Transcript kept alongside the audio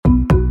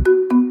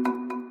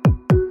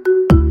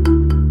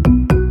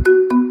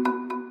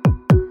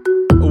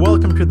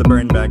the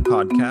Burn Bag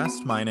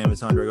podcast. My name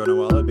is Andre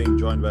Gonawala, being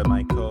joined by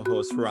my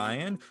co-host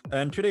Ryan.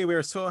 And today we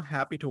are so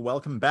happy to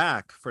welcome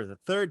back for the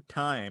third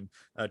time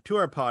to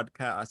our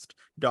podcast,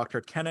 Dr.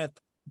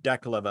 Kenneth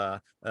Dekleva.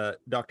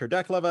 Dr.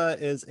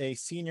 Dekleva is a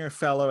senior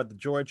fellow at the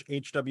George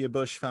H.W.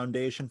 Bush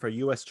Foundation for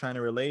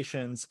U.S.-China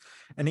Relations,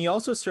 and he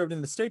also served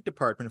in the State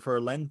Department for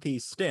a lengthy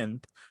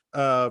stint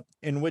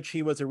in which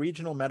he was a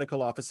regional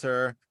medical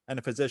officer and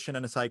a physician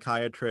and a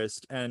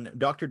psychiatrist. And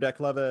Dr.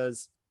 Dekleva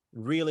is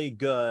really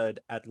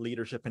good at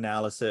leadership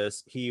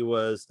analysis. He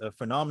was a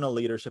phenomenal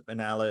leadership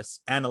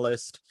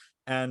analyst,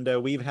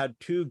 and we've had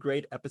two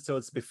great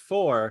episodes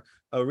before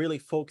really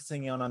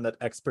focusing on that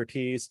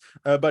expertise.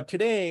 But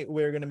today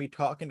we're going to be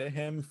talking to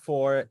him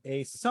for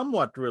a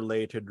somewhat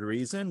related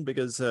reason,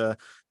 because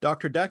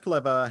Dr.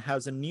 Dekleva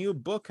has a new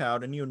book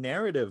out, a new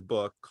narrative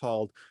book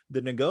called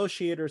The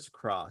Negotiator's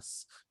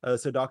Cross.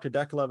 So Dr.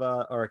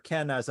 Dekleva, or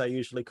Ken, as I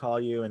usually call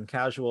you in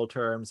casual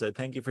terms,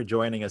 thank you for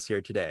joining us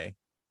here today.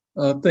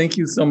 Thank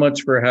you so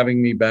much for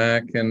having me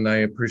back, and I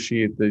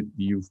appreciate that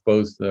you've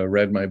both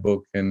read my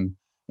book and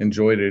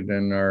enjoyed it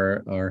and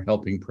are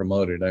helping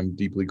promote it. I'm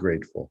deeply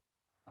grateful.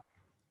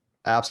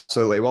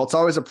 Absolutely. Well, it's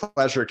always a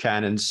pleasure,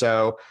 Ken. And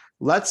so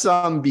let's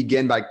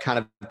begin by kind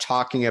of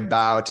talking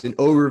about an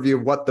overview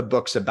of what the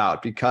book's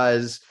about,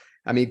 because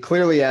I mean,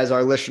 clearly, as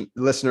our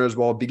listeners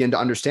will begin to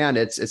understand,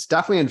 it's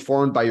definitely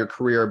informed by your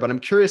career. But I'm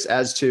curious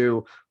as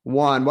to,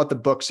 one, what the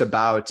book's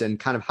about and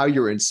kind of how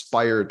you were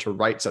inspired to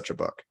write such a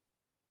book.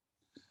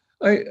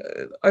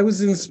 I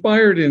was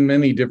inspired in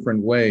many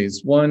different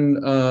ways.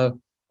 One,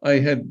 I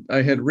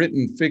had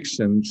written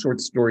fiction, short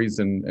stories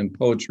and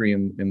poetry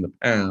in the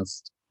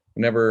past.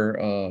 I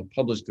never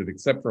published it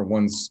except for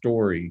one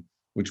story,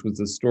 which was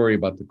a story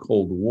about the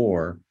Cold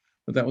War,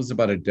 but that was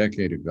about a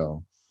decade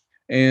ago.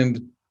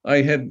 And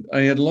I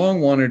had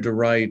long wanted to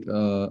write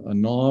a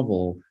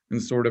novel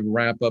and sort of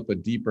wrap up a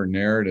deeper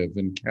narrative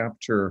and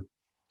capture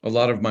a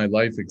lot of my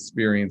life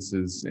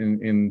experiences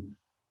in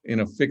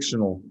a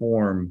fictional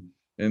form.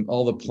 And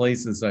all the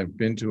places I've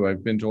been to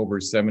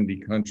over 70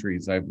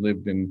 countries. I've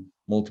lived in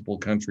multiple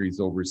countries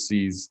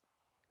overseas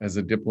as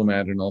a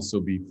diplomat, and also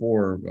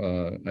before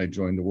I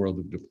joined the world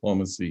of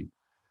diplomacy.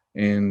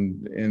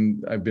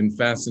 And I've been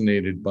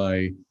fascinated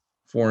by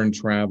foreign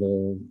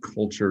travel,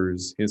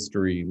 cultures,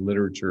 history,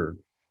 literature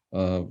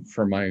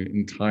for my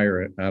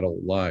entire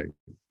adult life.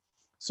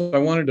 So I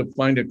wanted to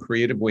find a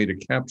creative way to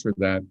capture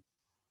that.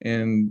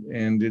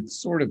 And it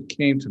sort of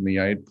came to me.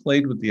 I had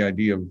played with the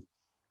idea of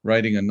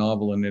writing a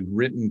novel and had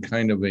written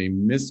kind of a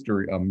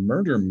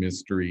murder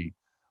mystery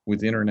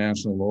with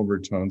international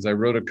overtones. I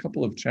wrote a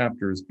couple of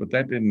chapters, but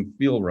that didn't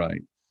feel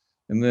right.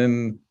 And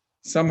then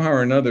somehow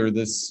or another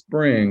this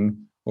spring,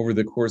 over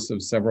the course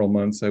of several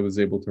months, I was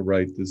able to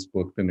write this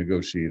book, The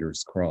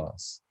Negotiator's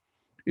Cross.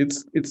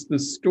 It's the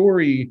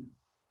story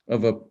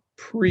of a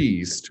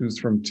priest who's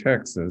from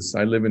Texas.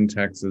 I live in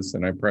Texas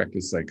and I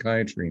practice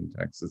psychiatry in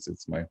Texas.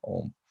 It's my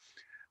home.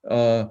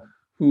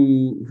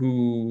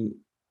 Who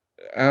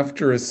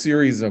after a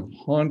series of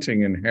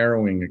haunting and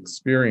harrowing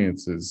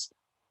experiences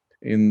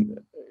in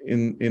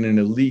an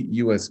elite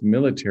U.S.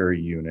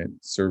 military unit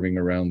serving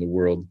around the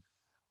world,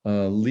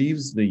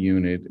 leaves the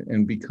unit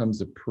and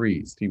becomes a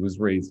priest. He was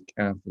raised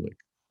Catholic.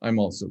 I'm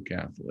also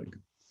Catholic.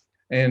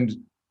 And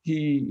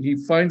he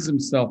finds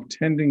himself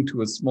tending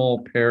to a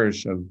small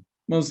parish of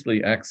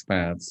mostly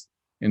expats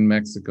in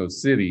Mexico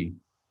City.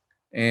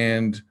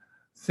 And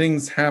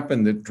things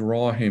happen that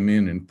draw him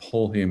in and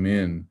pull him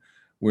in,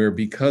 where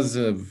because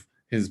of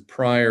his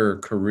prior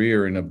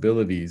career and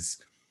abilities,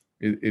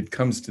 it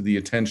comes to the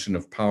attention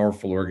of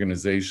powerful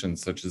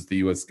organizations such as the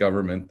US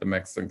government, the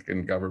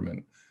Mexican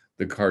government,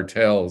 the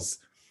cartels,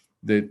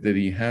 that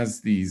he has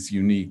these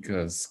unique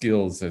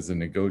skills as a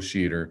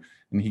negotiator,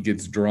 and he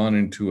gets drawn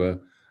into a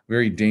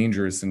very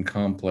dangerous and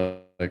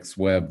complex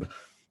web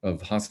of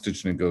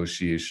hostage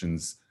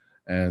negotiations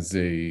as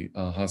a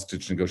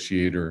hostage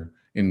negotiator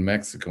in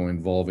Mexico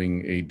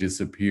involving a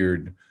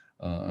disappeared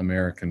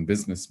American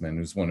businessman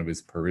who's one of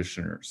his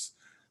parishioners.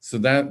 So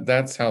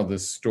that's how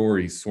this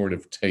story sort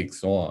of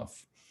takes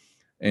off,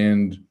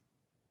 and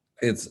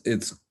it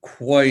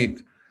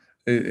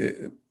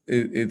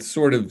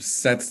sort of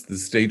sets the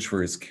stage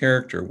for his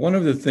character. One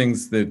of the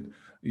things that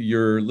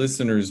your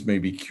listeners may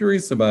be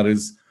curious about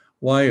is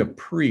why a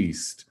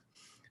priest,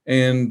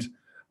 and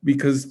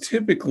because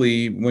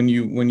typically when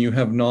you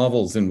have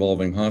novels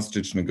involving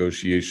hostage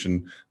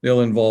negotiation,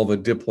 they'll involve a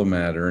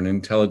diplomat or an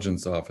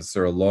intelligence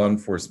officer, a law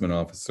enforcement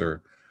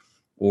officer,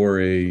 or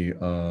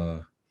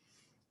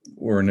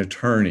an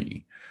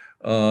attorney.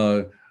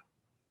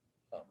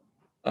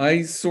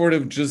 I sort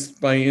of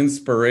just by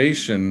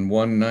inspiration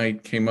one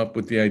night came up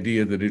with the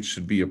idea that it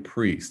should be a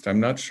priest. I'm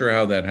not sure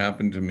how that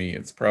happened to me.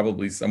 It's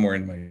probably somewhere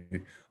in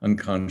my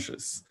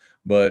unconscious,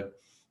 but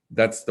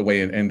that's the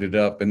way it ended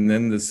up. And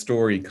then the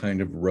story kind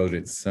of wrote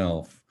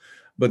itself.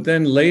 But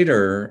then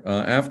later,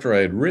 after I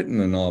had written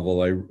the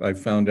novel, I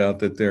found out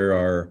that there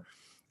are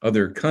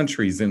other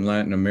countries in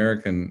Latin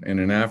America and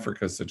in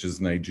Africa, such as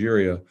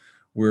Nigeria,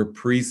 where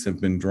priests have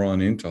been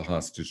drawn into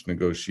hostage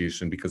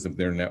negotiation because of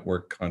their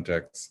network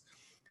contacts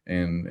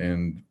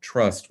and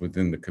trust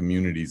within the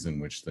communities in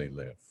which they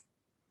live.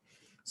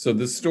 So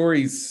the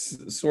story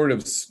sort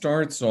of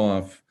starts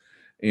off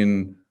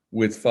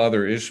with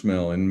Father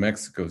Ishmael in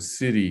Mexico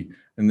City,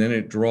 and then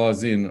it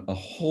draws in a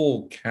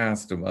whole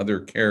cast of other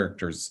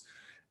characters.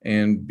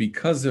 And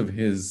because of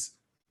his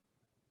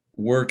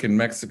work in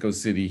Mexico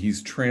City,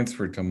 he's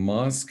transferred to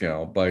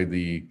Moscow by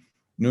the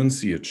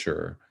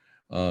Nunciature,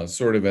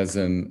 sort of as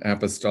an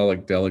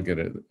apostolic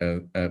delegate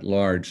at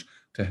large,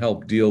 to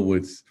help deal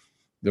with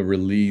the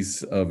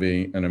release of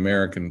an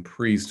American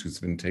priest who's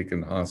been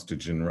taken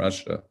hostage in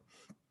Russia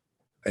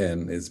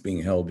and is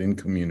being held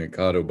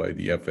incommunicado by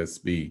the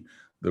FSB,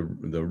 the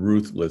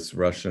ruthless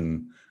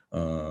Russian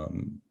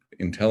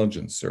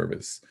intelligence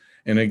service.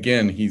 And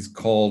again, he's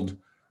called,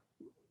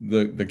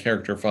 the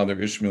character Father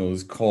Ishmael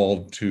is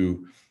called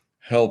to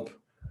help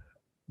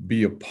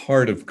be a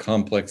part of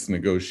complex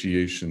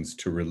negotiations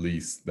to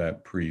release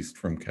that priest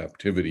from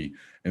captivity,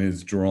 and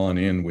is drawn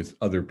in with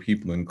other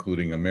people,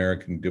 including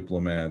American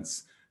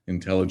diplomats,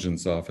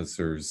 intelligence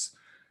officers,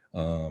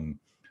 GRU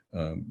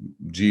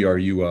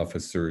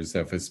officers,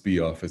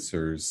 FSB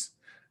officers,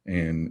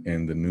 and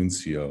the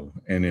nuncio,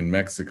 and in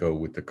Mexico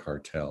with the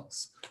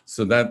cartels.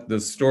 So that the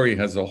story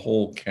has a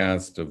whole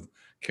cast of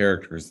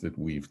characters that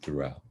weave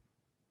throughout.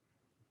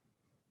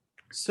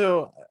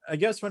 So I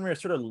guess when we're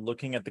sort of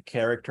looking at the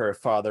character of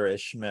Father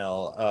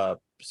Ishmael,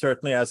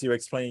 certainly as you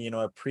explained,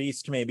 a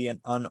priest may be an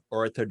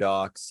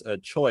unorthodox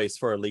choice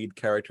for a lead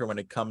character when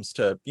it comes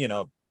to,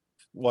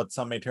 what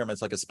some may term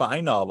as like a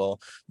spy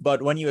novel.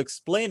 But when you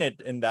explain it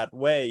in that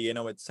way,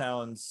 it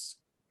sounds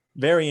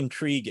very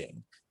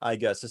intriguing, I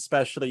guess,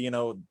 especially,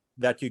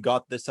 that you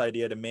got this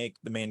idea to make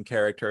the main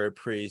character a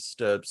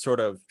priest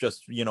sort of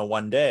just,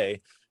 one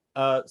day.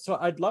 So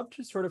I'd love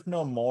to sort of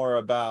know more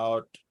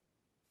about,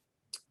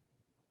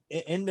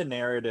 in the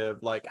narrative,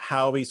 like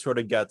how he sort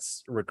of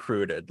gets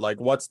recruited, like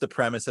what's the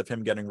premise of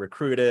him getting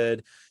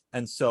recruited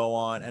and so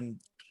on.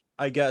 And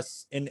I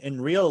guess in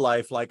real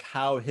life, like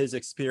how his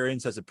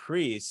experience as a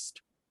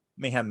priest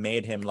may have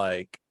made him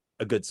like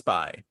a good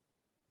spy.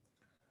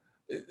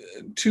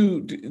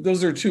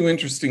 Those are two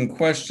interesting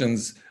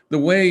questions. The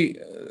way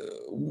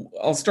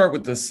I'll start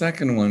with the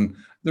second one.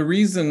 There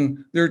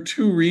are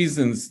two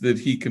reasons that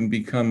he can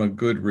become a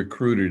good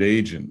recruited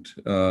agent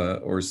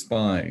or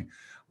spy.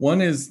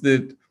 One is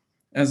that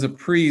as a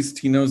priest,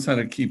 he knows how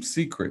to keep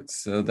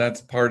secrets. That's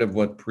part of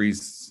what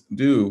priests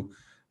do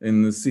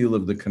in the seal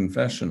of the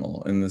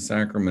confessional and the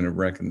sacrament of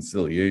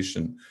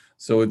reconciliation.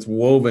 So it's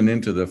woven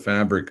into the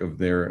fabric of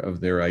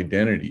their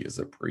identity as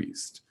a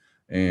priest,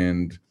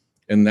 and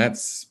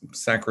that's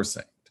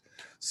sacrosanct.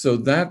 So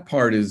that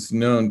part is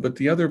known, but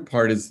the other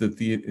part is that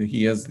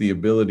he has the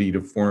ability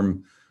to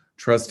form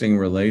trusting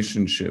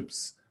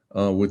relationships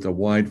with a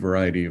wide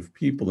variety of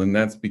people, and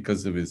that's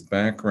because of his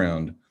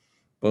background,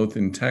 both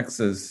in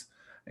Texas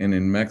and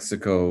in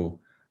Mexico,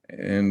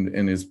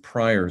 and his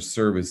prior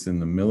service in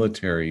the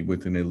military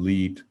with an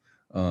elite,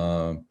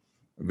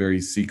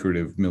 very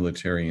secretive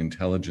military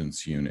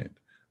intelligence unit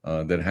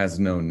that has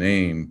no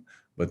name,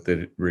 but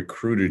that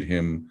recruited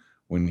him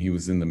when he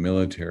was in the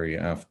military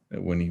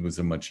when he was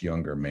a much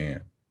younger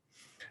man.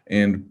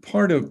 And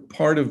part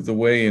of the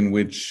way in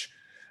which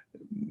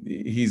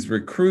he's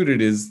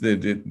recruited is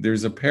that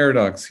there's a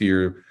paradox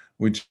here,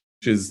 which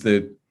is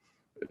that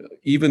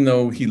even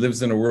though he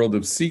lives in a world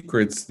of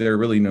secrets, there are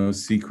really no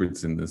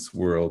secrets in this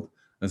world,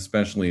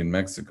 especially in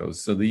Mexico.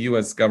 So the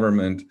US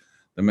government,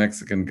 the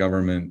Mexican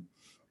government,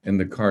 and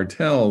the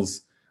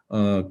cartels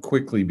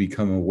quickly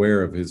become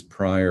aware of his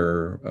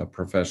prior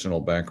professional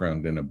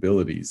background and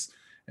abilities.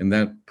 And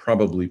that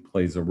probably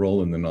plays a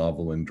role in the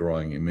novel in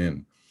drawing him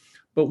in.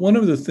 But one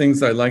of the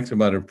things I liked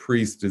about A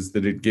Priest is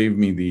that it gave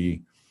me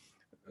the,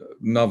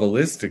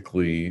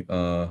 novelistically,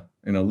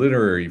 in a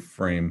literary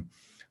frame,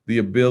 the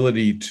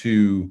ability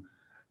to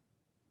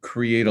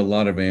create a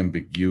lot of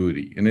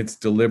ambiguity, and it's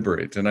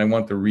deliberate. And I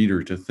want the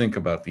reader to think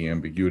about the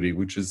ambiguity,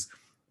 which is,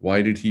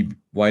 why did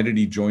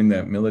he join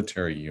that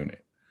military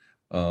unit?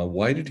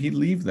 Why did he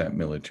leave that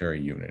military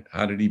unit?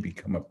 How did he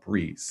become a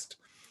priest?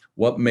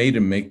 What made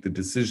him make the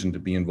decision to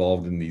be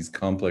involved in these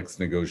complex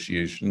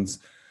negotiations,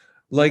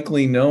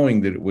 likely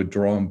knowing that it would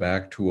draw him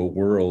back to a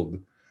world,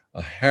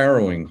 a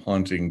harrowing,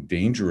 haunting,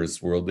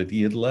 dangerous world that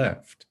he had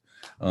left,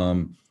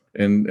 and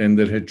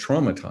that had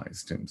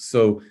traumatized him.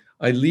 So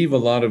I leave a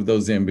lot of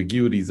those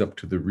ambiguities up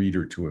to the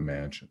reader to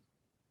imagine.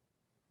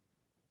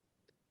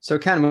 So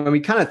Ken, when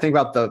we kind of think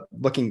about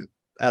looking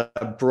at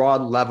a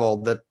broad level,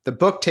 the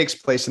book takes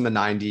place in the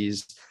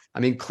 90s. I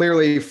mean,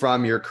 clearly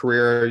from your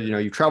career,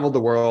 you traveled the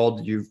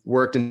world, you've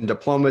worked in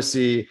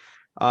diplomacy,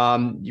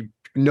 you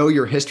know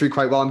your history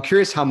quite well. I'm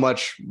curious how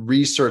much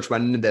research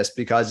went into this,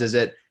 because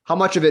how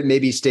much of it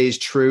maybe stays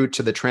true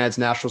to the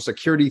transnational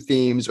security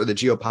themes or the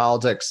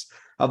geopolitics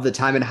of the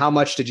time, and how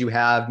much did you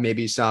have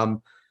maybe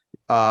some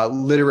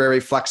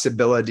literary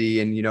flexibility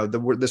in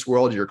this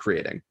world you're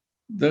creating?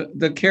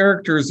 The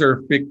characters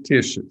are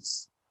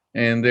fictitious,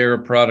 and they're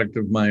a product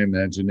of my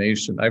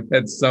imagination. I've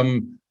had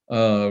some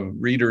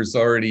readers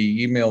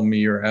already email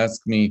me or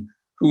ask me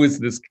who is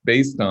this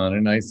based on?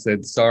 And I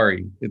said,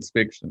 sorry, it's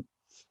fiction.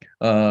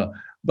 Uh,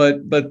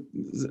 but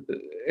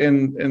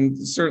and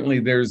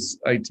certainly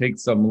I take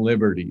some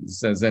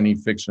liberties, as any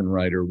fiction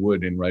writer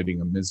would in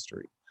writing a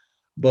mystery.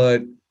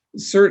 But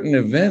certain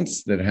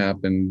events that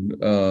happened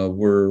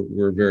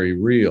were very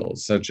real,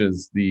 such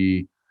as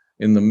in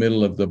the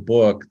middle of the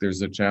book,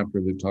 there's a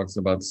chapter that talks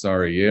about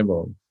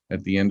Sarajevo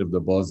at the end of the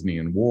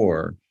Bosnian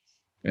War.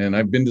 And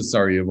I've been to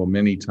Sarajevo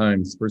many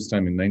times, first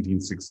time in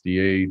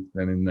 1968,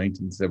 then in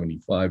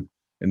 1975,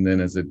 and then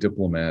as a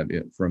diplomat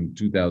from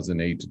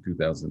 2008 to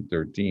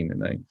 2013.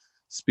 And I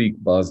speak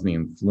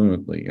Bosnian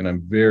fluently, and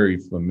I'm very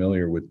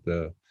familiar with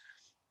the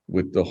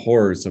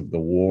horrors of the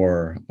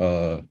war.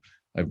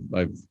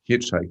 I've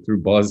hitchhiked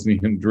through Bosnia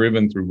and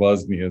driven through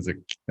Bosnia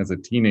as a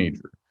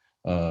teenager,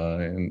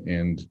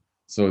 and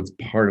so it's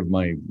part of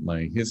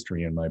my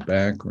history and my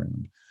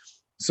background.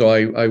 So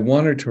I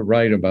wanted to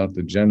write about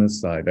the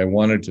genocide. I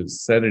wanted to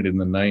set it in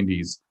the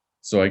 90s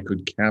so I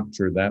could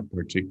capture that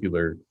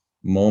particular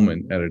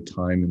moment at a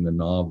time in the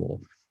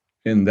novel.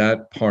 And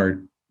that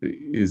part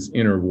is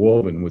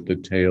interwoven with the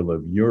tale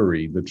of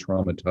Yuri, the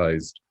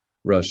traumatized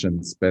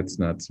Russian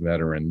Spetsnaz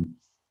veteran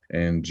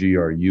and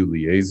GRU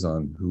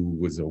liaison who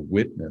was a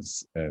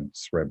witness at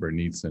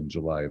Srebrenica in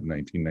July of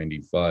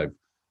 1995,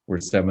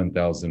 where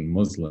 7,000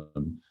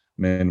 Muslim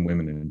men,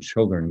 women, and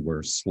children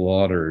were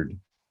slaughtered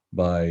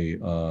by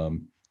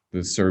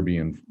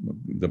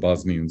the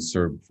Bosnian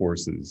Serb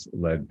forces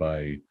led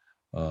by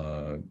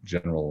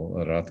General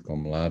Ratko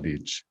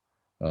Mladic,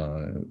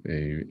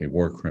 a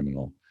war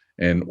criminal,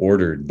 and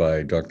ordered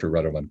by Dr.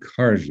 Radovan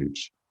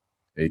Karadzic,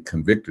 a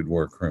convicted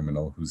war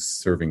criminal who's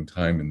serving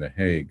time in The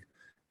Hague,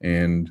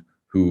 and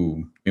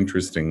who,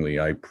 interestingly,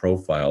 I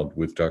profiled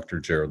with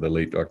the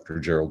late Dr.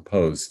 Gerald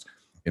Post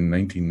in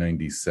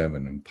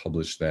 1997 and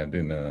published that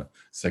in a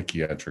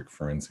psychiatric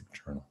forensic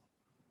journal.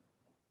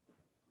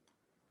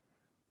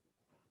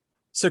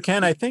 So,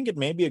 Ken, I think it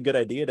may be a good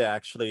idea to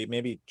actually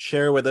maybe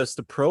share with us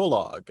the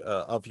prologue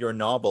of your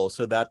novel,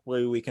 so that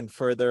way we can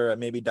further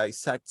maybe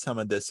dissect some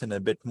of this in a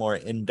bit more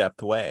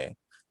in-depth way,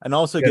 and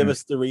also give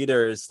us the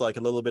readers like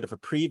a little bit of a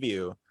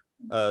preview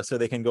so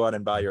they can go out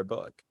and buy your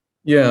book.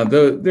 Yeah,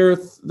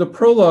 the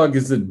prologue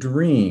is a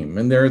dream,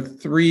 and there are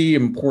three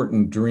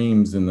important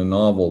dreams in the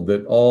novel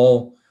that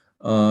all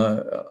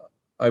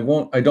I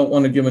don't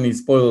want to give any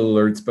spoiler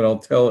alerts, but I'll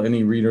tell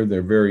any reader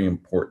they're very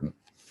important.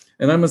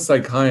 And I'm a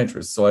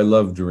psychiatrist, so I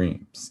love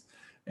dreams.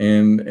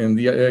 And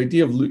the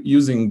idea of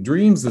using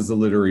dreams as a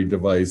literary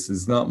device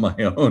is not my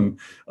own.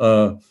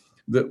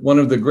 One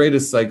of the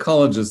greatest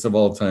psychologists of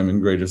all time and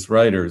greatest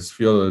writers,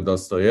 Fyodor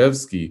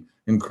Dostoevsky,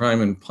 in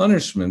Crime and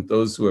Punishment,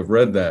 those who have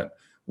read that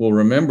will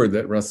remember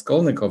that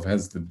Raskolnikov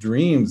has the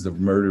dreams of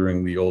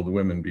murdering the old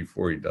women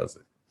before he does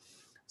it.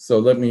 So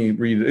let me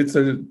read it. It's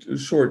a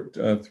short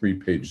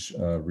 3-page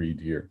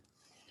read here.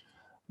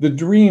 The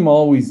dream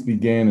always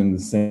began in the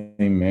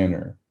same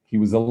manner. He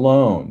was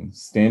alone,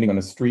 standing on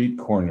a street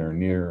corner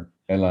near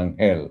El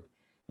Angel,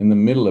 in the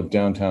middle of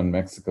downtown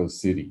Mexico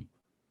City,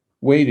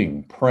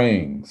 waiting,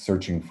 praying,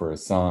 searching for a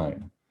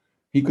sign.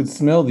 He could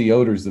smell the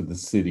odors of the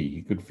city.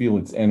 He could feel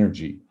its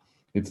energy,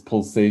 its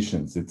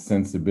pulsations, its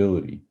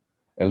sensibility.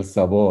 El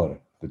sabor,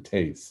 the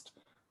taste.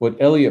 What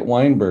Elliot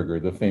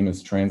Weinberger, the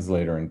famous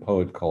translator and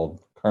poet,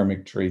 called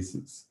karmic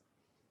traces.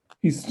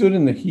 He stood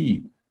in the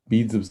heat,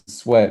 beads of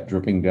sweat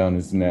dripping down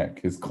his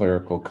neck, his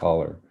clerical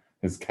collar,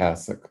 his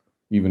cassock,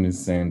 even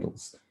his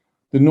sandals.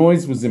 The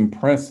noise was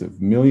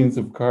impressive, millions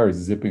of cars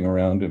zipping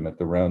around him at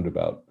the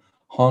roundabout,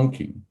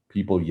 honking,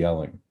 people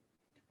yelling.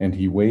 And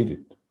he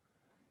waited.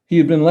 He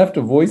had been left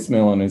a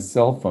voicemail on his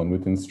cell phone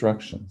with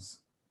instructions.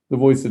 The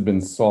voice had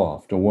been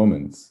soft, a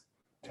woman's,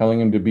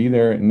 telling him to be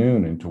there at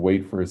noon and to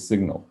wait for a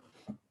signal.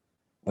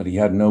 But he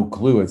had no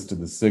clue as to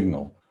the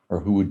signal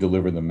or who would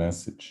deliver the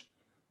message.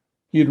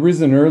 He had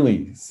risen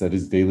early, said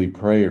his daily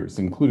prayers,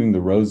 including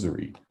the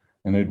rosary,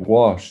 and had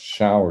washed,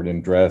 showered,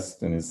 and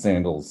dressed in his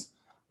sandals,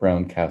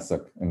 brown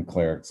cassock, and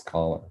cleric's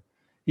collar.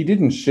 He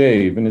didn't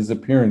shave, and his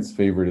appearance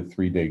favored a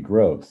 3-day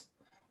growth.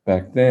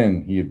 Back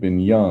then, he had been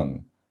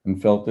young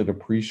and felt that a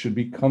priest should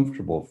be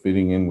comfortable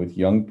fitting in with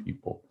young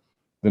people,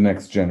 the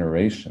next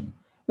generation.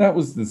 That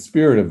was the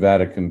spirit of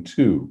Vatican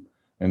II,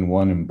 and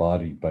one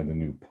embodied by the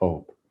new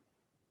Pope.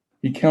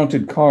 He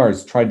counted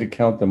cars, tried to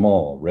count them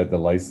all, read the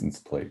license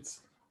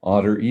plates,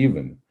 odd or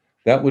even.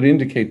 That would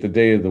indicate the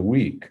day of the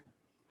week,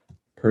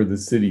 per the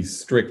city's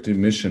strict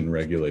emission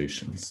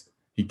regulations.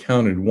 He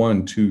counted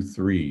 1, 2,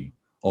 3,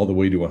 all the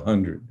way to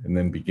 100, and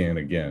then began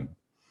again.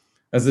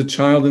 As a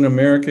child in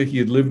America, he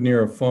had lived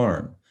near a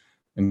farm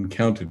and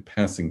counted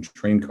passing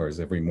train cars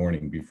every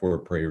morning before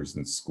prayers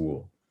in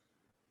school.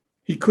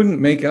 He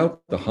couldn't make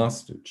out the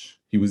hostage.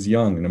 He was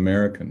young and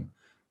American,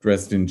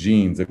 dressed in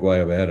jeans, a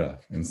guayabera,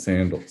 and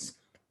sandals.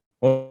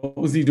 What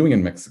was he doing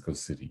in Mexico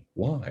City?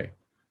 Why?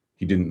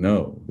 He didn't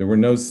know. There were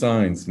no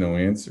signs, no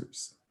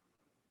answers.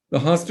 The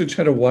hostage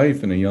had a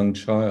wife and a young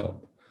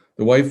child.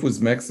 The wife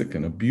was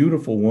Mexican, a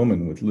beautiful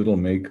woman with little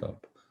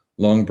makeup,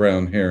 long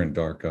brown hair and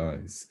dark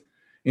eyes.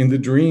 In the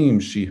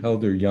dream, she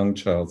held her young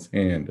child's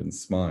hand and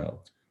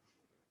smiled.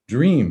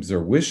 Dreams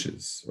are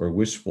wishes or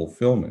wish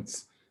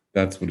fulfillments.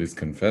 That's what his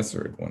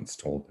confessor had once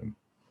told him.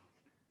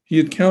 He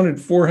had counted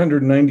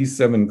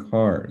 497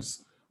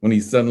 cars when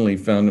he suddenly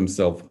found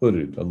himself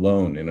hooded,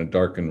 alone in a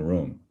darkened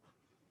room.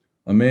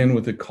 A man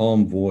with a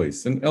calm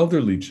voice, an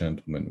elderly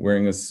gentleman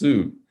wearing a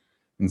suit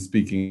and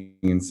speaking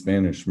in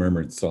Spanish,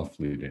 murmured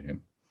softly to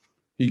him.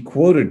 He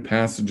quoted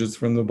passages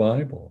from the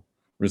Bible,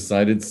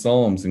 recited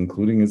Psalms,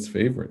 including his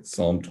favorite,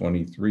 Psalm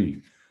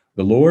 23.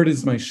 The Lord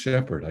is my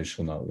shepherd, I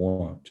shall not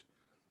want.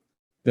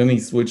 Then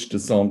he switched to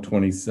Psalm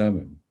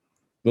 27.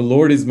 The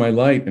Lord is my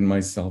light and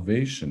my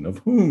salvation. Of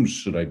whom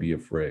should I be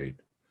afraid?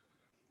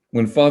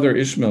 When Father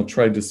Ishmael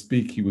tried to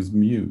speak, he was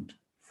mute,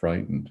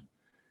 frightened.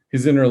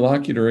 His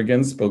interlocutor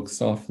again spoke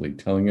softly,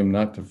 telling him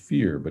not to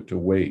fear, but to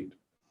wait.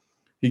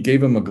 He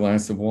gave him a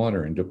glass of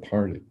water and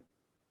departed.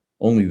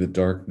 Only the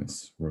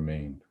darkness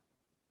remained.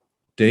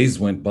 Days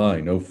went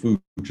by, no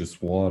food,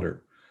 just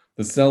water.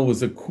 The cell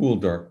was a cool,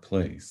 dark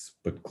place,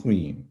 but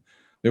clean.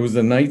 There was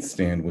a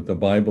nightstand with a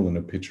Bible and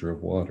a pitcher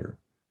of water.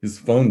 His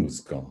phone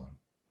was gone.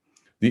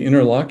 The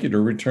interlocutor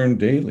returned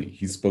daily.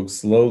 He spoke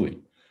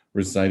slowly,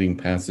 reciting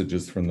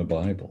passages from the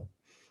Bible.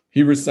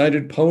 He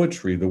recited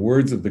poetry, the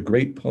words of the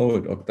great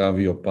poet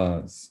Octavio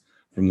Paz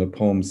from the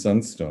poem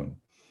Sunstone.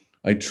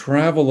 I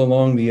travel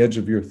along the edge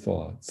of your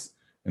thoughts,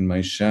 and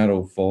my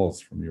shadow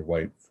falls from your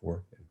white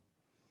forehead.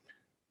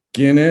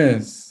 ¿Quién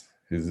es?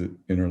 His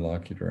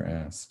interlocutor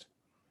asked.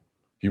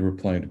 He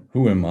replied,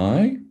 Who am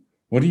I?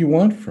 What do you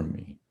want from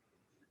me?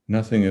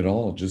 Nothing at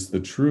all, just the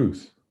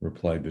truth,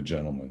 replied the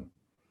gentleman.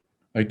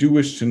 I do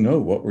wish to know,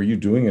 what were you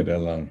doing at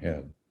El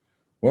Angel?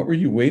 What were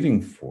you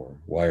waiting for?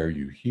 Why are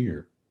you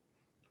here?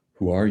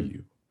 Who are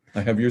you?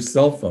 I have your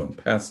cell phone,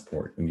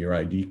 passport, and your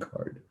ID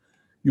card.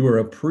 You are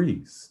a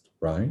priest,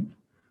 right?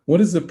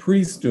 What is a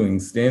priest doing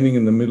standing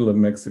in the middle of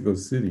Mexico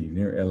City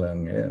near El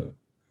Angel?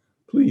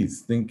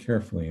 Please think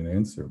carefully and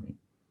answer me.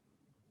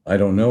 I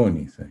don't know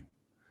anything.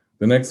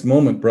 The next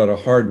moment brought a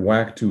hard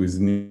whack to his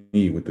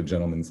knee with the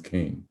gentleman's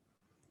cane.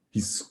 He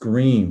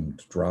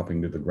screamed,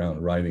 dropping to the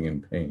ground, writhing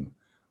in pain.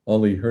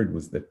 All he heard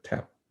was the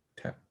tap,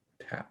 tap,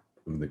 tap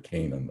of the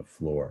cane on the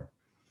floor.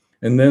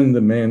 And then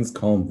the man's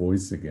calm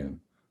voice again.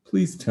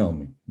 Please tell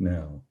me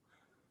now.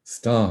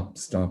 Stop,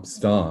 stop,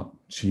 stop.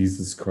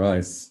 Jesus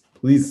Christ,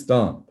 please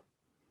stop.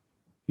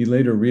 He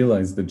later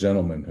realized the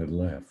gentleman had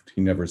left.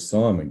 He never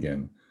saw him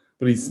again,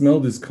 but he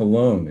smelled his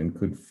cologne and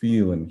could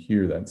feel and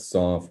hear that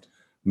soft,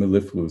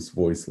 mellifluous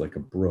voice like a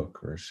brook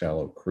or a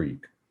shallow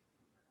creek.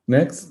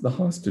 Next, the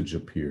hostage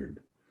appeared.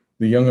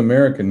 The young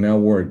American now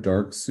wore a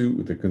dark suit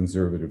with a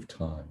conservative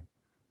tie,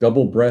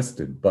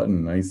 double-breasted,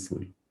 buttoned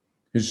nicely.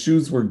 His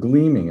shoes were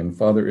gleaming, and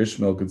Father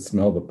Ishmael could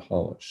smell the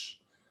polish,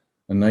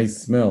 a nice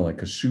smell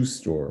like a shoe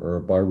store or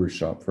a barber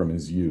shop from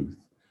his youth,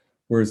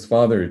 where his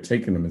father had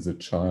taken him as a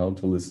child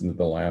to listen to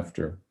the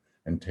laughter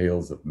and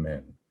tales of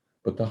men.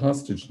 But the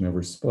hostage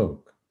never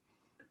spoke.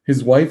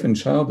 His wife and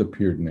child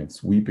appeared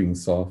next, weeping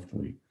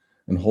softly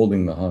and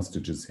holding the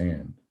hostage's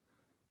hand.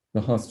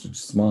 The hostage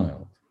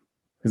smiled.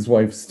 His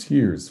wife's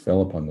tears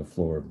fell upon the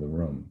floor of the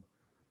room.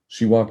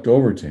 She walked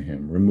over to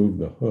him, removed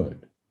the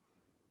hood.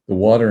 The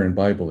water and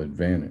Bible had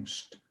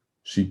vanished.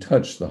 She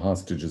touched the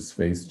hostage's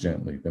face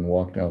gently, then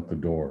walked out the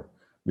door,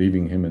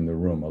 leaving him in the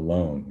room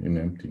alone in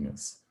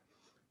emptiness.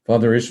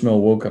 Father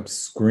Ishmael woke up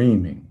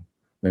screaming,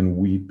 then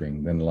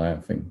weeping, then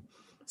laughing,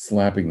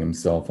 slapping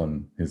himself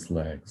on his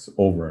legs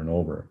over and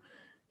over.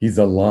 He's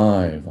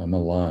alive, I'm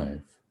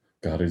alive.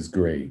 God is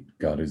great,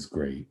 God is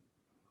great.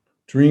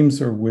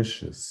 Dreams are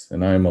wishes,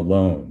 and I am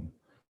alone,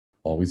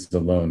 always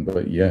alone,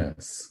 but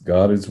yes,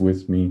 God is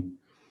with me.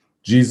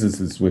 Jesus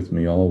is with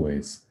me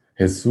always.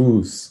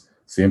 Jesús,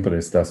 siempre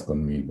estás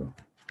conmigo.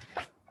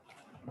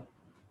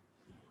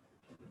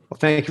 Well,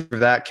 thank you for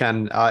that,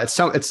 Ken.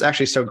 It's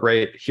actually so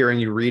great hearing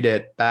you read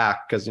it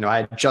back because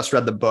I just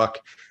read the book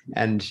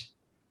and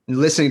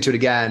listening to it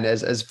again.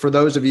 As for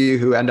those of you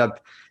who end up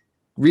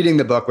reading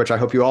the book, which I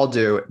hope you all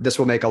do, this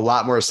will make a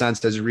lot more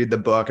sense as you read the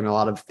book, and a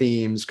lot of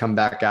themes come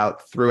back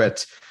out through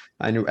it.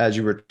 And as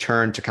you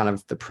return to kind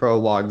of the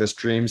prologue, this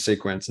dream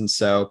sequence. And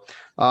so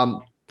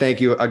thank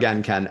you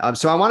again, Ken.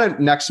 So I want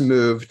to next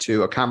move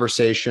to a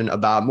conversation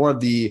about more of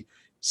the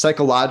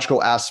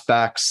psychological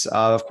aspects.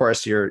 Of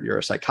course, you're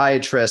a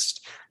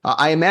psychiatrist.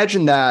 I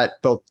imagine that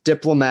both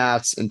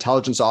diplomats,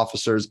 intelligence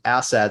officers,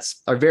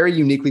 assets are very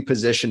uniquely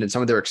positioned in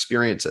some of their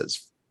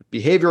experiences,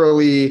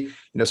 behaviorally,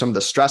 some of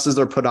the stresses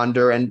they're put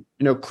under. And,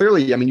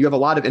 clearly, you have a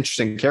lot of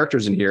interesting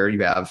characters in here.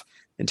 You have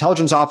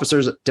intelligence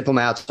officers,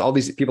 diplomats, all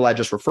these people I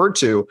just referred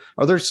to.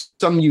 Are there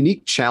some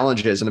unique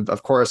challenges? And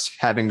of course,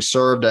 having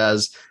served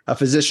as a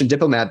physician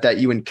diplomat, that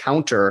you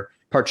encounter,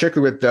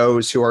 particularly with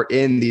those who are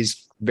in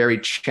these very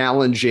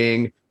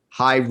challenging,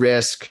 high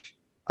risk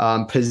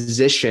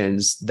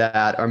positions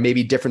that are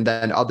maybe different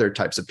than other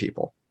types of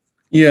people?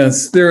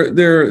 Yes,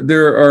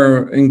 there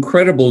are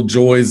incredible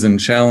joys and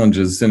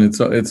challenges, and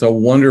it's a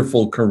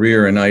wonderful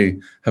career. And I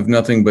have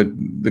nothing but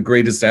the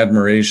greatest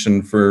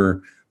admiration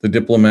for the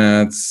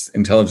diplomats,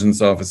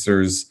 intelligence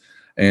officers,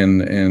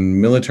 and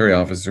military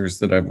officers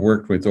that I've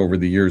worked with over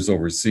the years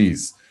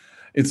overseas.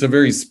 it's a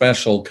very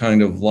special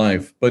kind of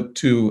life. But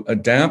to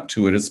adapt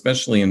to it,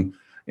 especially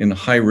in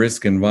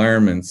high-risk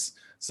environments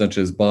such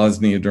as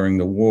Bosnia during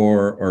the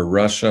war, or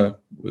Russia,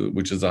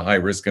 which is a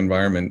high-risk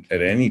environment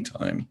at any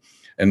time,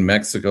 and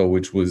Mexico,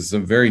 which was a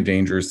very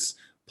dangerous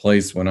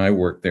place when I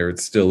worked there. It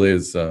still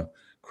is a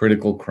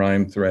critical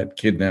crime threat,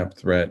 kidnap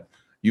threat.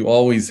 You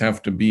always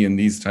have to be in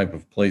these type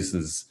of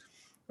places.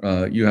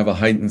 You have a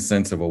heightened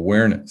sense of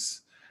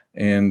awareness.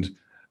 And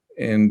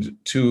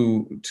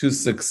to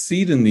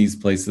succeed in these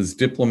places,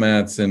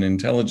 diplomats and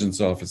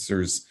intelligence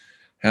officers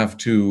have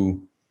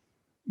to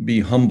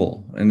be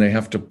humble, and they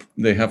have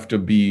to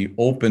be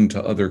open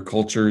to other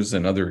cultures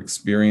and other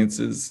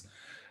experiences,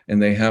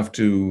 and they have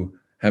to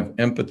have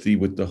empathy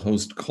with the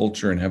host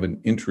culture and have an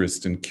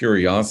interest and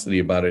curiosity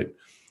about it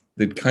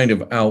that kind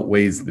of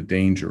outweighs the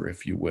danger,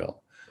 if you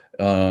will.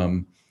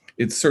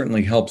 It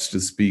certainly helps to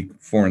speak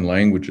foreign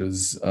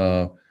languages.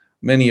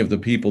 Many of the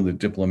people that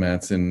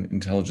diplomats and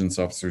intelligence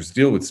officers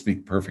deal with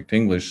speak perfect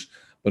English,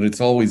 but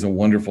it's always a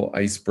wonderful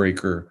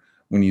icebreaker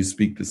when you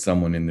speak to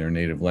someone in their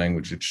native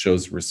language. It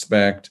shows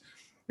respect,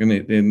 and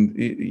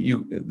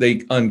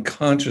they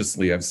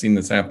unconsciously, I've seen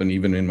this happen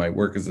even in my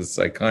work as a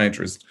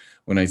psychiatrist.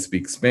 When I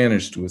speak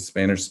Spanish to a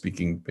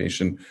Spanish-speaking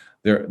patient,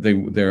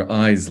 their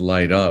eyes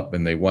light up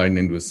and they widen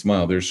into a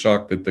smile. They're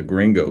shocked that the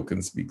gringo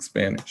can speak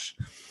Spanish.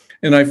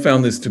 And I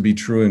found this to be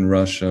true in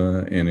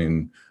Russia and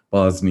in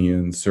Bosnia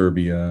and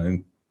Serbia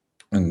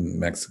and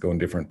Mexico and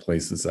different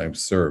places I've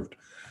served.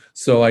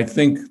 So I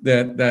think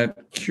that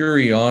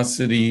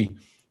curiosity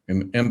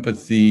and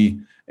empathy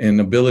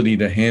and ability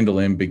to handle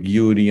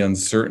ambiguity,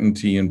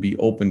 uncertainty, and be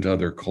open to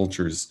other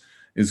cultures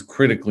is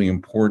critically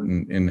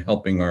important in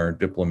helping our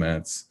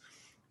diplomats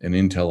and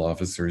intel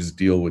officers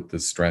deal with the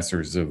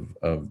stressors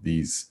of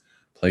these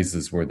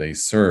places where they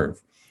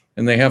serve.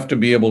 And they have to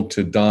be able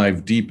to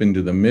dive deep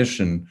into the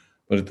mission,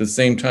 but at the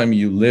same time,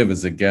 you live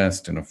as a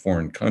guest in a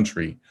foreign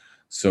country.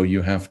 So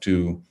you have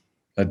to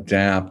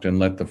adapt and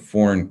let the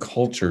foreign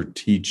culture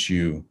teach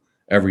you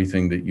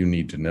everything that you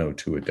need to know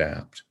to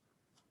adapt.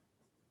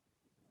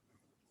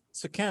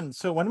 So Ken,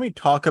 so when we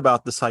talk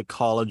about the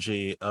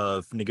psychology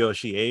of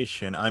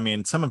negotiation, I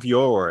mean, some of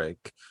your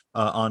work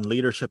on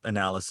leadership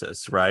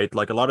analysis, right?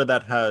 Like a lot of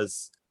that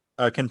has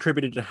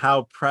contributed to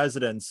how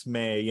presidents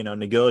may,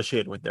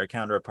 negotiate with their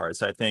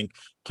counterparts. I think,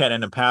 Ken,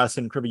 in a past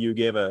interview, you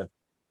gave a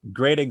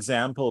great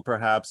example,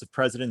 perhaps, of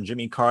President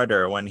Jimmy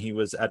Carter when he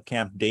was at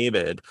Camp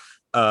David.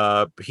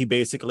 He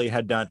basically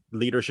had done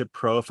leadership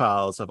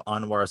profiles of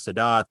Anwar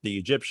Sadat, the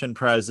Egyptian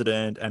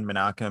president, and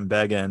Menachem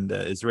Begin,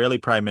 the Israeli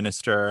prime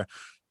minister.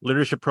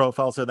 Leadership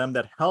profiles of them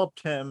that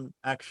helped him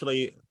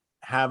actually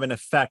have an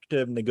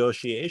effective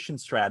negotiation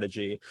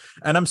strategy.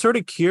 And I'm sort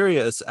of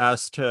curious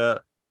as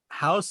to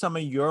how some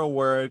of your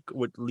work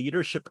with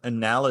leadership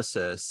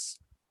analysis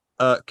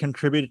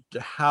contributed to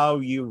how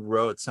you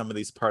wrote some of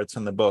these parts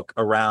in the book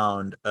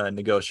around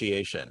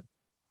negotiation.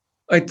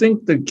 I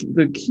think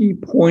the key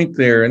point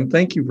there, and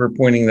thank you for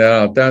pointing that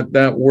out,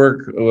 that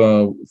work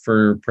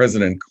for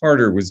President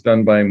Carter was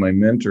done by my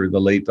mentor,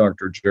 the late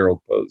Dr. Gerald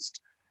Post,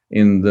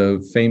 in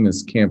the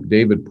famous Camp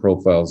David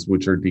profiles,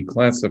 which are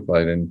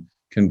declassified and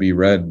can be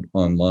read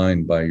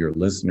online by your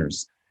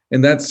listeners.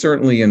 And that's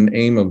certainly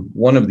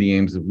one of the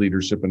aims of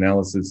leadership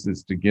analysis,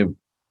 is to give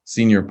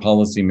senior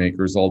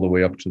policymakers all the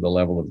way up to the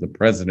level of the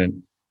president,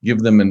 give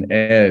them an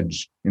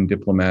edge in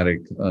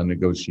diplomatic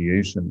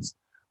negotiations.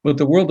 But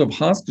the world of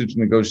hostage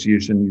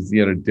negotiation is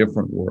yet a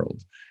different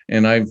world.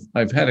 And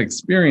I've had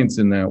experience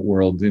in that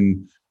world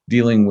in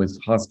dealing with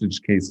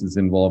hostage cases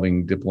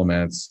involving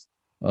diplomats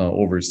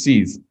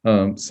overseas.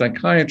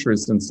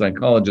 Psychiatrists and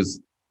psychologists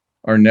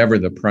are never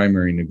the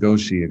primary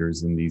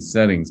negotiators in these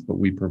settings, but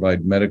we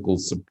provide medical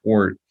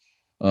support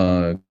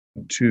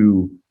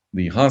to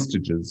the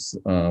hostages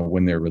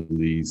when they're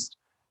released.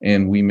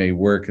 And we may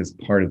work as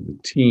part of the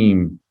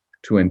team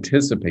to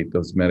anticipate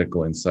those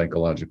medical and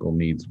psychological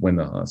needs when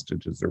the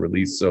hostages are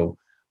released. So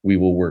we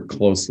will work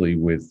closely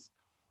with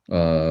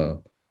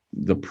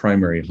the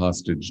primary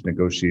hostage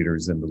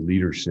negotiators and the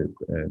leadership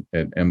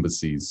at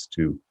embassies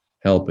to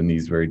help in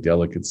these very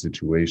delicate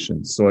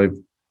situations. So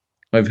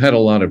I've had a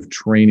lot of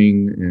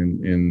training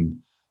in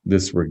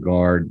this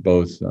regard,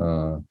 both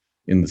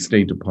in the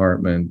State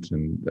Department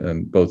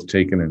and both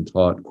taken and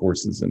taught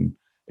courses and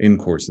in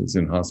courses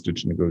in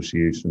hostage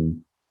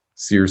negotiation,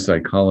 SEER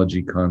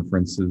psychology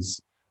conferences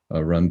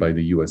run by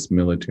the U.S.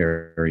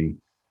 military,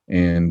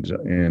 and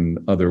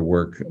other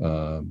work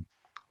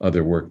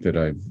that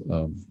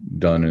I've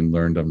done and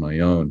learned on my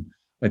own.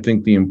 I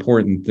think the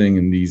important thing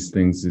in these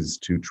things is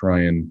to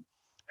try and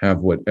have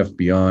what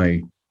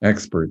FBI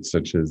experts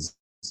such as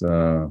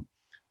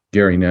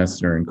Gary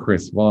Nessner and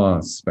Chris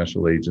Voss,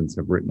 special agents,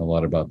 have written a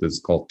lot about this,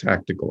 called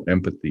tactical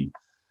empathy.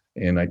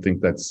 And I think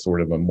that's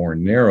sort of a more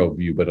narrow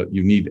view, but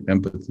you need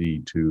empathy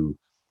to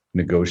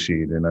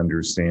negotiate and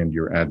understand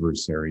your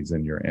adversaries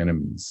and your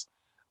enemies.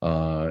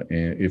 And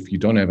if you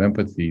don't have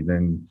empathy,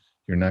 then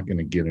you're not going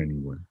to get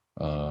anywhere.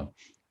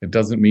 It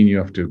doesn't mean you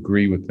have to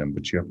agree with them,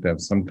 but you have to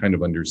have some kind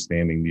of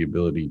understanding, the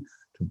ability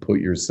to put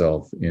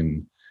yourself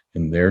in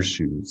in their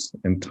shoes.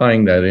 And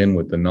tying that in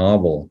with the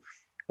novel,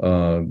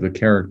 the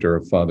character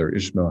of Father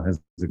Ishmael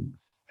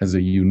has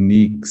a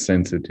unique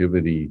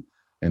sensitivity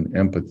and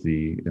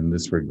empathy in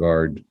this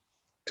regard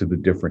to the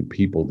different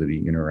people that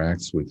he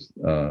interacts with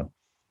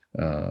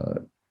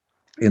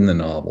in the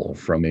novel,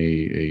 from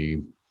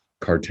a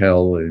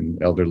cartel, an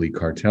elderly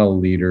cartel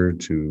leader,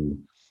 to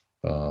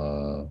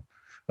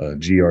a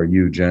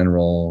GRU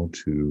general,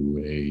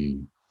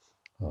 to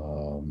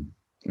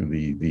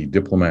the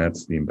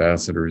diplomats, the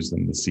ambassadors,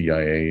 and the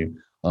CIA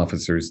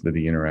officers that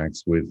he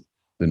interacts with,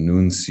 the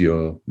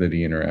nuncio that he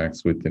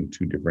interacts with in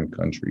 2 different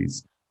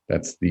countries.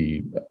 That's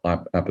the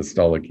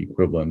apostolic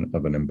equivalent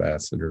of an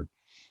ambassador,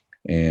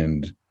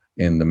 and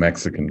the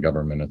Mexican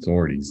government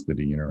authorities that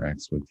he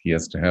interacts with. He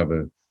has to have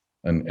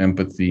an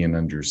empathy and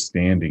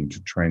understanding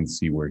to try and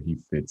see where he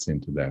fits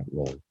into that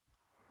role.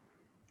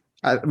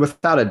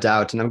 Without a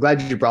doubt. And I'm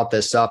glad you brought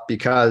this up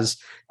because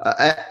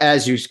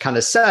as you kind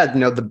of said,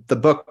 the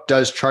book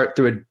does chart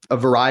through a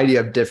variety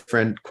of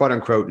different quote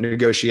unquote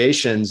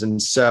negotiations.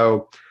 And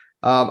so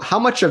how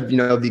much of,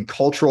 the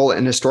cultural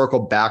and historical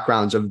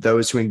backgrounds of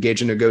those who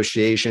engage in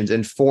negotiations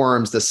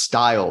informs the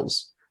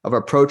styles of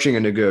approaching a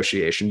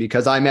negotiation?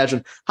 Because I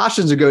imagine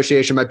hostage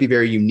negotiation might be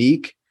very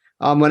unique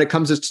when it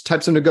comes to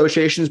types of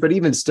negotiations, but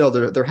even still,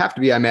 there have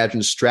to be, I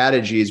imagine,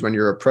 strategies when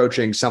you're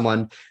approaching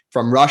someone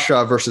from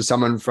Russia versus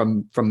someone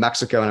from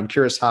Mexico. And I'm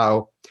curious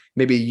how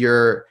maybe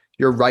your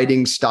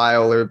writing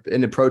style or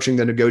in approaching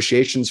the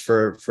negotiations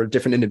for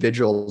different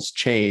individuals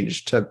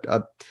changed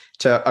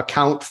to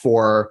account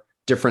for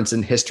difference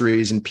in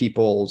histories and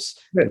peoples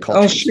and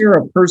cultures. I'll share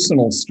a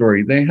personal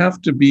story.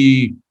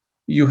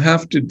 You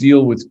have to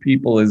deal with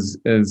people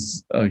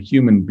as a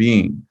human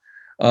being.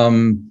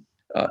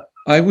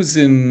 I'll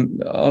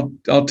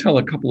tell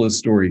a couple of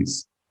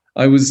stories.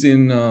 I was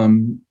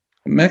in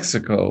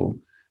Mexico,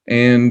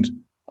 and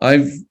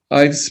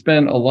I've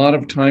spent a lot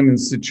of time in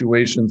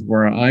situations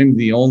where I'm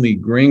the only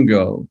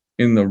gringo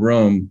in the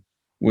room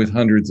with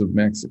hundreds of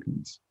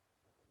Mexicans.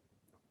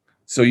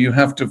 So you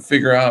have to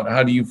figure out,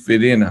 how do you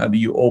fit in? How do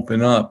you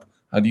open up?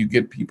 How do you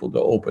get people to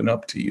open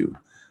up to you?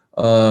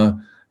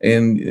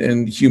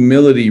 And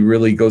humility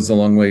really goes a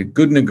long way.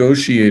 Good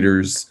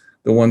negotiators,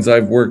 the ones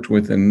I've worked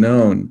with and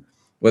known,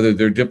 whether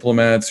they're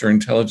diplomats or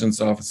intelligence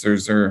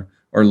officers or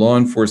law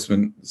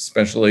enforcement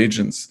special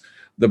agents,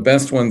 the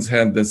best ones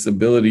had this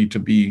ability to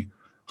be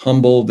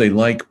humble. They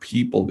like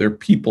people. They're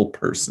people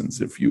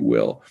persons, if you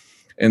will.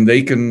 And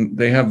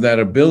they have that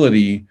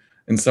ability,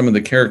 and some of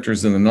the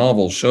characters in the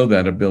novel show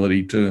that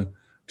ability to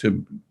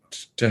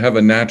have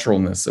a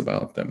naturalness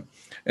about them.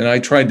 And I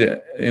tried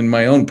to, in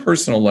my own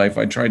personal life,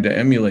 I tried to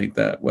emulate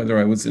that, whether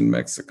I was in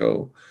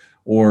Mexico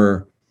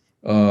or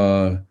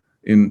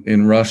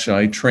in Russia.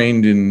 I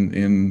trained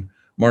in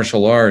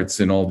martial arts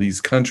in all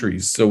these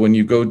countries. So when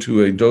you go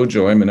to a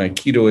dojo, I'm an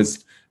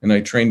Aikidoist, and I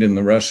trained in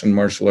the Russian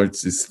martial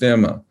arts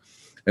Sistema.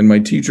 And my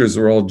teachers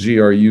were all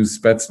GRU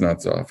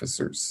Spetsnaz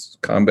officers,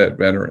 combat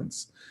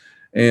veterans.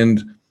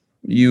 And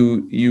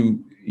you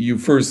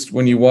first,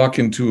 when you walk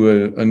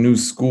into a new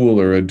school,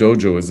 or a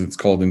dojo as it's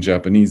called in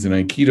Japanese, in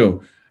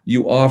Aikido,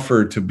 you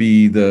offer to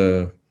be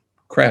the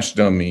crash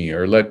dummy,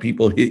 or let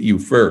people hit you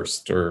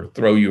first or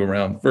throw you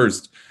around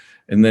first.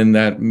 And then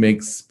that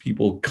makes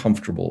people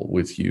comfortable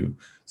with you.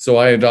 So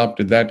I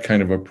adopted that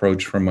kind of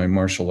approach from my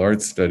martial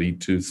arts study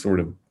to sort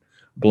of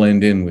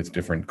blend in with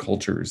different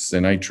cultures.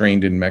 And I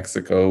trained in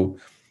Mexico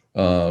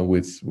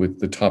with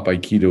the top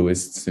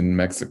Aikidoists in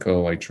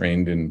Mexico. I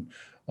trained in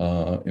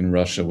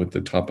Russia with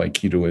the top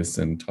Aikidoists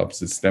and top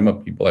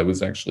Sistema people. I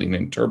was actually an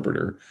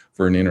interpreter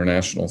for an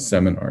international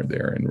seminar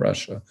there in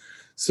Russia.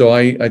 So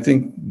I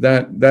think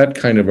that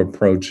kind of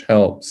approach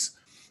helps.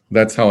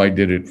 That's how I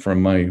did it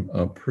from my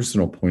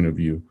personal point of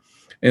view.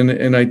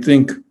 And I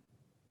think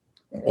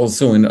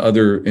also in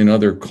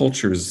other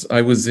cultures,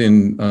 I was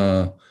in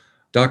Dhaka,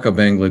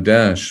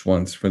 Bangladesh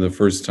once for the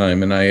first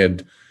time, and I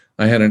had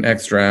an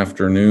extra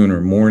afternoon or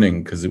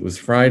morning because it was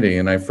Friday,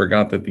 and I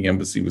forgot that the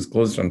embassy was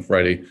closed on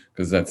Friday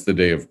because that's the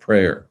day of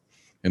prayer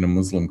in a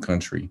Muslim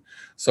country.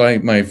 So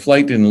my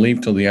flight didn't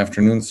leave till the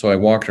afternoon, so I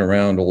walked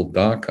around old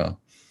Dhaka,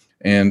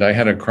 and I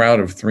had a crowd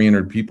of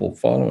 300 people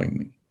following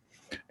me.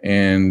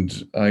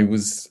 And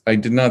I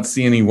did not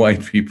see any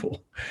white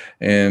people.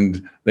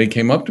 And they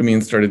came up to me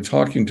and started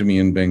talking to me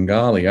in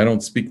Bengali. I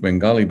don't speak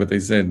Bengali, but they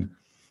said,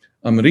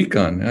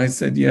 American. And I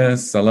said,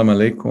 yes, salam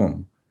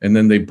alaikum. And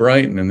then they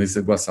brightened and they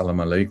said, wa salam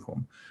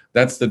alaikum.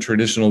 That's the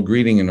traditional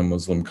greeting in a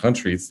Muslim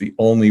country. It's the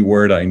only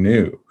word I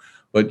knew.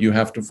 But you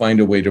have to find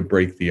a way to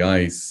break the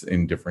ice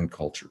in different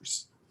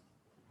cultures.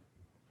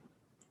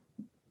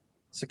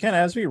 So Ken,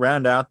 as we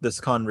round out this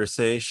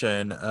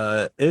conversation,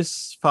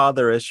 is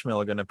Father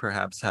Ishmael going to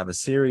perhaps have a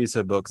series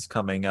of books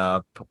coming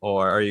up,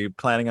 or are you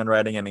planning on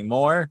writing any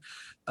more?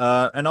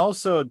 And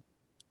also,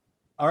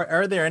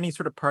 are there any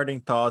sort of parting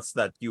thoughts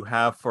that you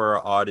have for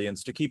our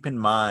audience to keep in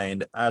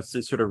mind as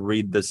they sort of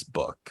read this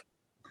book?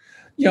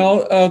 Yeah,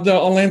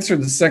 I'll answer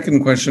the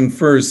second question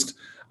first.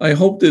 I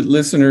hope that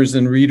listeners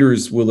and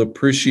readers will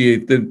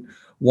appreciate that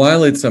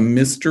while it's a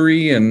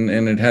mystery and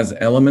it has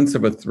elements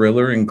of a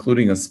thriller,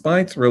 including a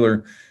spy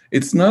thriller,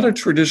 it's not a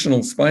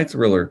traditional spy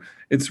thriller.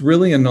 It's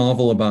really a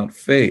novel about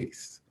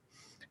faith.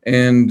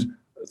 And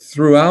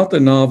throughout the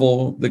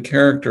novel, the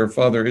character,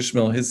 Father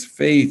Ishmael, his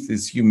faith,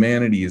 his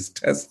humanity is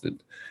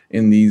tested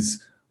in these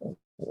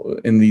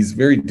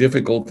very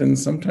difficult and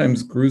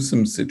sometimes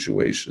gruesome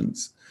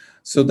situations.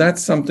 So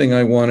that's something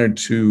I wanted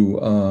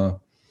to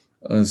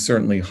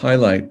certainly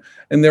highlight.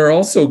 And there are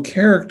also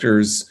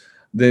characters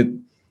that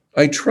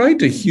I tried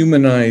to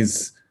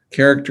humanize,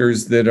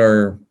 characters that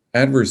are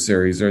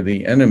adversaries or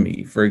the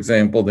enemy. For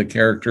example, the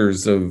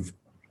characters of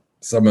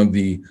some of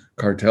the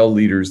cartel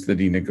leaders that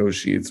he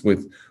negotiates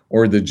with,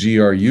 or the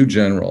GRU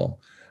general,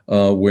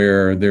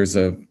 where there's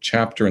a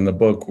chapter in the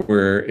book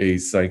where a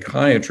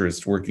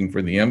psychiatrist working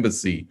for the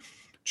embassy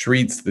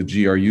treats the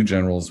GRU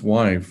general's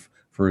wife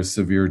for a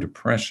severe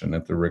depression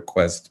at the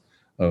request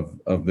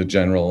of the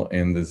general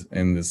and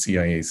the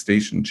CIA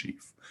station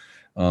chief.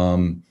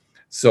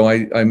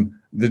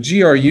 The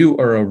GRU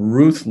are a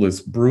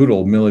ruthless,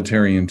 brutal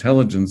military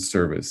intelligence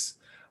service,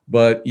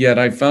 but yet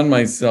I found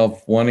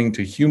myself wanting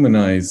to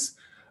humanize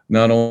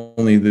not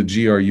only the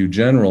GRU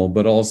general,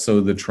 but also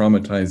the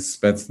traumatized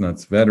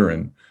Spetsnaz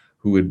veteran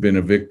who had been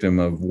a victim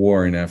of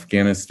war in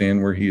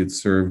Afghanistan, where he had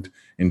served,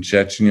 in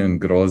Chechnya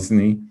and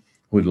Grozny,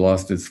 who had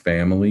lost his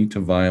family to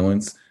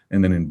violence,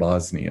 and then in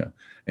Bosnia.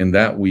 And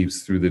that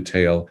weaves through the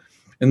tale.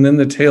 And then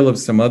the tale of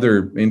some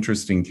other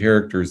interesting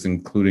characters,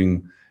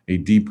 including a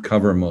deep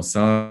cover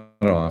Mossad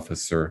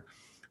officer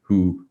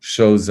who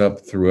shows up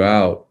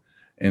throughout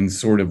and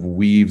sort of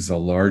weaves a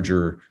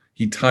larger,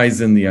 he ties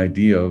in the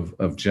idea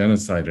of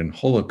genocide and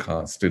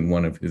Holocaust in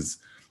one of his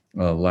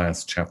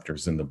last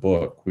chapters in the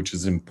book, which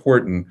is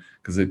important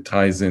because it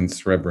ties in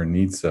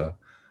Srebrenica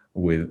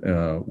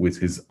with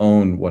his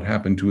own, what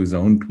happened to his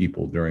own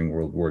people during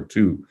World War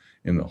II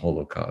in the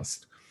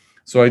Holocaust.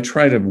 So I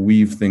try to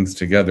weave things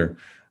together.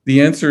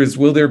 The answer is,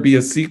 will there be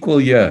a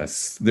sequel?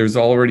 Yes. There's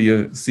already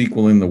a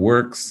sequel in the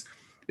works.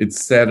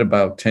 It's set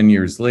about 10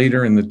 years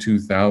later in the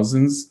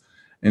 2000s,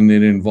 and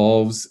it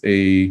involves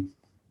a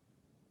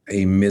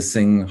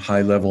missing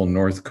high-level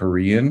North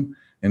Korean,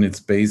 and it's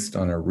based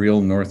on a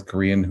real North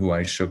Korean who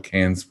I shook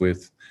hands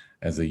with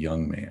as a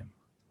young man.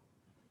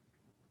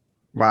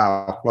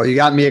 Wow. Well, you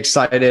got me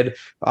excited.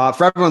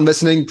 For everyone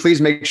listening, please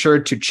make sure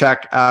to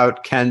check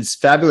out Ken's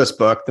fabulous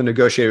book, The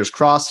Negotiator's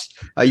Cross.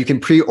 You can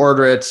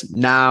pre-order it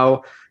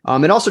now.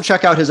 And also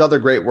check out his other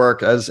great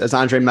work. As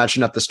Andre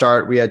mentioned at the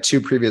start, we had 2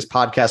 previous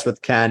podcasts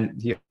with Ken.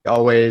 He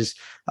always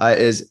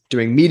is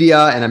doing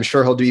media, and I'm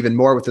sure he'll do even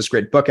more with this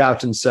great book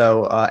out. And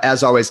so,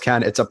 as always,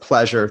 Ken, it's a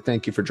pleasure.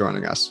 Thank you for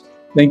joining us.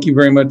 Thank you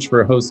very much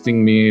for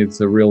hosting me. It's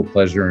a real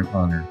pleasure and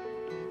honor.